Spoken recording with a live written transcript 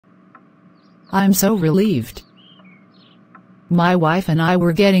I'm so relieved. My wife and I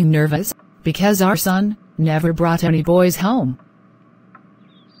were getting nervous, because our son never brought any boys home.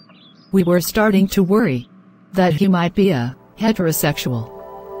 We were starting to worry that he might be a heterosexual.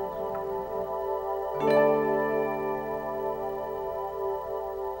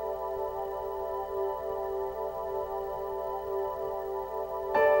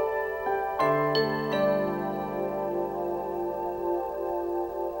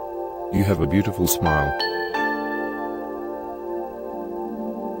 You have a beautiful smile.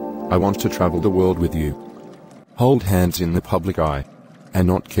 I want to travel the world with you. Hold hands in the public eye. And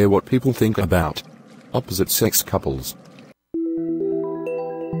not care what people think about opposite-sex couples.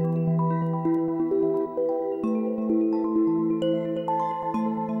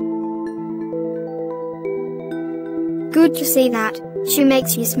 Good to see that. She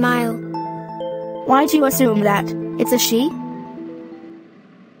makes you smile. Why do you assume that? It's a she?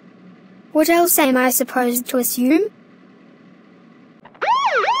 What else am I supposed to assume?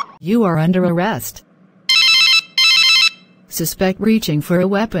 You are under arrest. Suspect reaching for a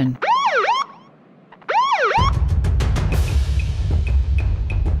weapon.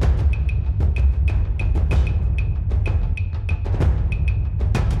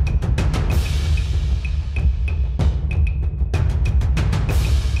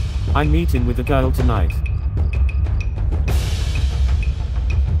 I'm meeting with a girl tonight.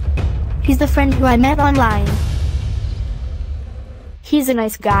 He's the friend who I met online. He's a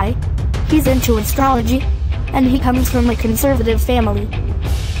nice guy. He's into astrology. And he comes from a conservative family.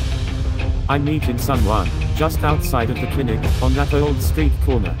 I'm meeting someone just outside of the clinic on that old street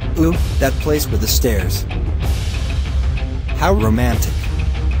corner. Ooh, that place with the stairs. How romantic.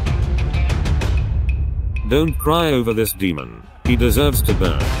 Don't cry over this demon. He deserves to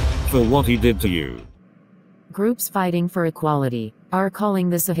burn for what he did to you. Groups fighting for equality are calling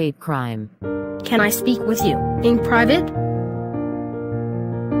this a hate crime. Can I speak with you in private?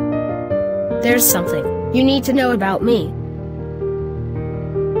 There's something you need to know about me.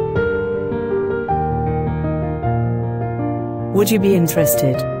 Would you be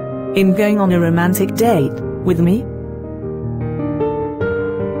interested in going on a romantic date with me?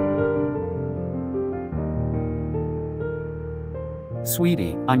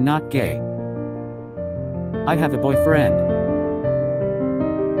 Sweetie, I'm not gay. I have a boyfriend.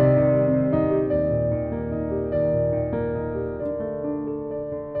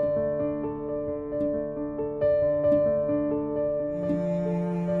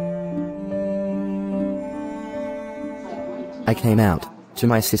 I came out to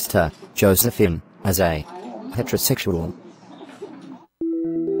my sister, Josephine, as a heterosexual.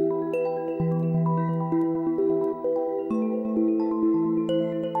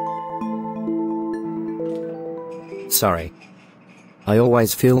 Sorry. I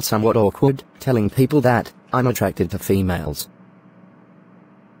always feel somewhat awkward telling people that I'm attracted to females.